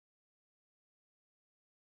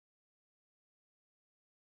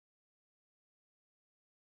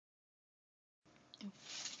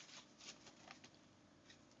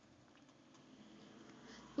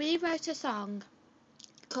We wrote a song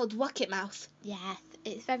called Rocket Mouse. Yes,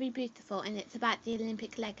 it's very beautiful and it's about the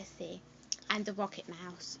Olympic legacy and the Rocket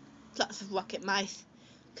Mouse. Lots of rocket mice,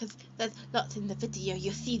 because there's lots in the video.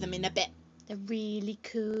 You'll see them in a bit. They're really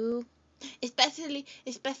cool. Especially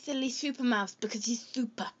Super Mouse, because he's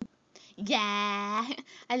super. Yeah,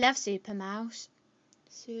 I love Super Mouse.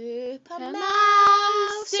 Super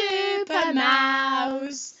Mouse, Super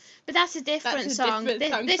Mouse. But that's a different song.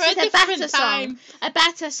 This is a better song. A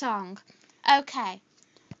better song. Okay.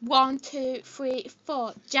 1, 2, 3,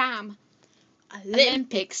 4. Jam.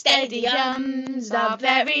 Olympic stadiums are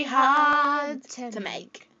very hard to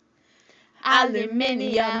make.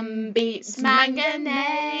 Aluminium beats manganese,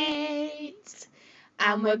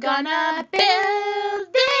 and we're gonna build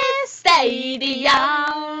this stadium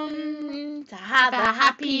to have a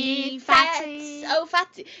happy fatty. Oh,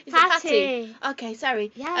 fatty. Is it fatty? Okay,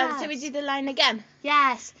 sorry. Yes. So we do the line again.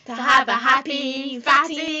 Yes. To have a happy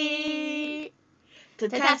fatty. To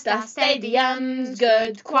test our stadium's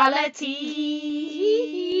good quality.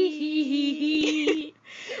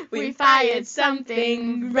 We fired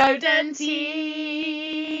something rodenty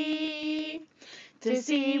to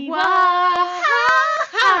see what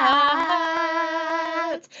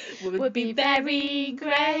would be very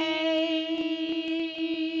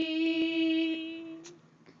great.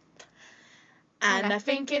 And I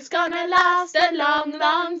think it's gonna last a long,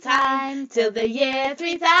 long time, till the year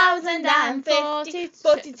 42.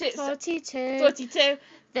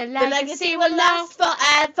 The legacy will last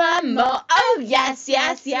forevermore. Oh yes,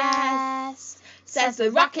 yes, yes, says the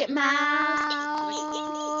Rocket Mouse.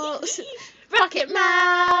 Rocket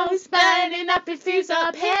Mouse, burning up his fuse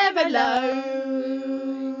up here alone.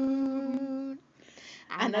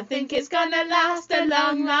 And I think it's gonna last a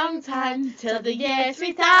long, long time, till the year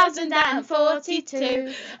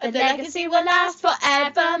 3042. The legacy will last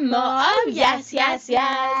forevermore. Oh yes, yes,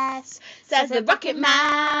 yes, says the Rocket Mouse.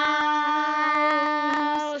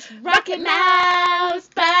 Rocket Mouse,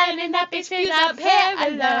 burning up his fuse up here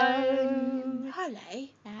alone.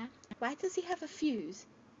 Holly, Yeah. why does he have a fuse?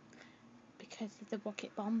 Because he's a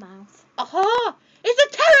rocket bomb mouse. Oh, it's a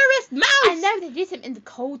terrorist mouse! I know, they used him in the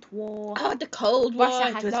Cold War. Oh, the Cold War. Russia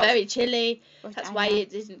It had was lots- very chilly. That's I why know. it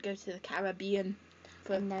didn't go to the Caribbean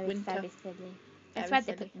for No, it's winter. very silly. That's Very why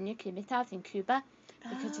they silly. put the nuclear missiles in Cuba.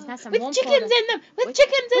 Because it's nice and With warm chickens for them. in them! With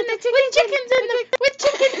chickens in them! With chickens in them! With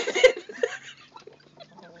chickens in them!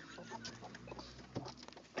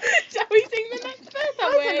 Shall we sing the next verse?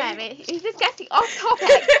 Wait a minute, he's just getting off topic.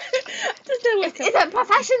 It's It's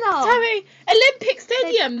unprofessional. Sorry, Olympic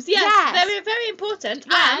stadiums, yes, Yes. they're very important.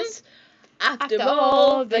 Yes. And after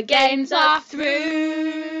all the games are through,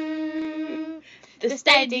 the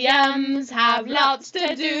stadiums have lots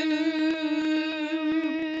to do.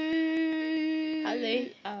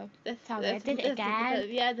 Holly, Sorry, I did it again.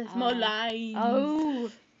 Yeah, there's more lines. Oh.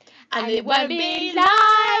 And it won't be like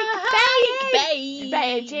Beijing.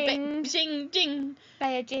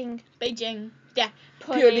 Beijing. Yeah.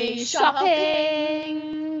 Purely shopping.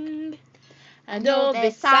 And all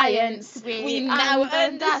this science we now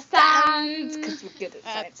understand. Because we're good at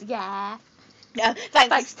science. Yeah.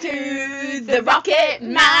 Thanks to the Rocket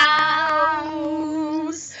Mouse.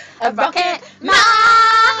 A Rocket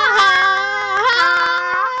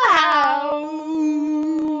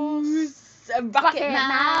Mouse. A Rocket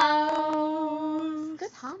Mouse.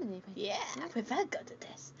 Good harmony. Yeah, we're very good at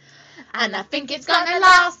this. And I think it's gonna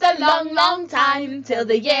last a long, long time, till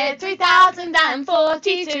the year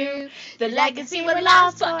 3042. The legacy will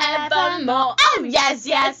last forevermore. Oh yes,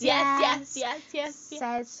 yes, yes, yes, yes, yes.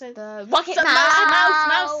 Says the Rocket Rocket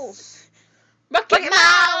Mouse. Rocket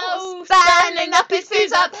Mouse, burning up his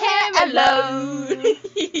fuse up here alone.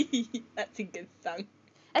 That's a good song.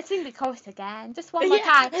 Let's sing the chorus again. Just one more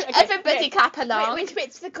time. Okay, Everybody clap along. Which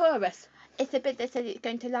bit's the chorus? It's the bit that says it's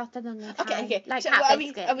going to last a long time. Okay. Like So Cat are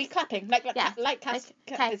Biscuit. we clapping? Like Yeah. Cat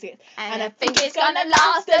Okay. Biscuit. And And I think it's gonna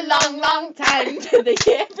last a long, long time, to the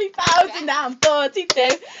year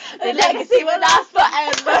 3042. The legacy will last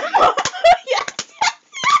forever. Yes, yes,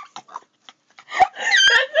 yes.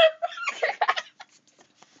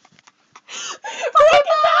 Rocket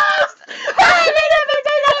Mouse! Burning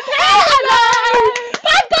everything up here alone!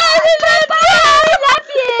 Bye-bye, I love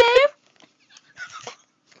you.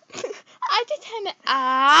 I just turn it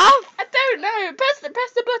off. I don't know. Press the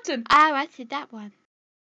button. Oh, I see that one.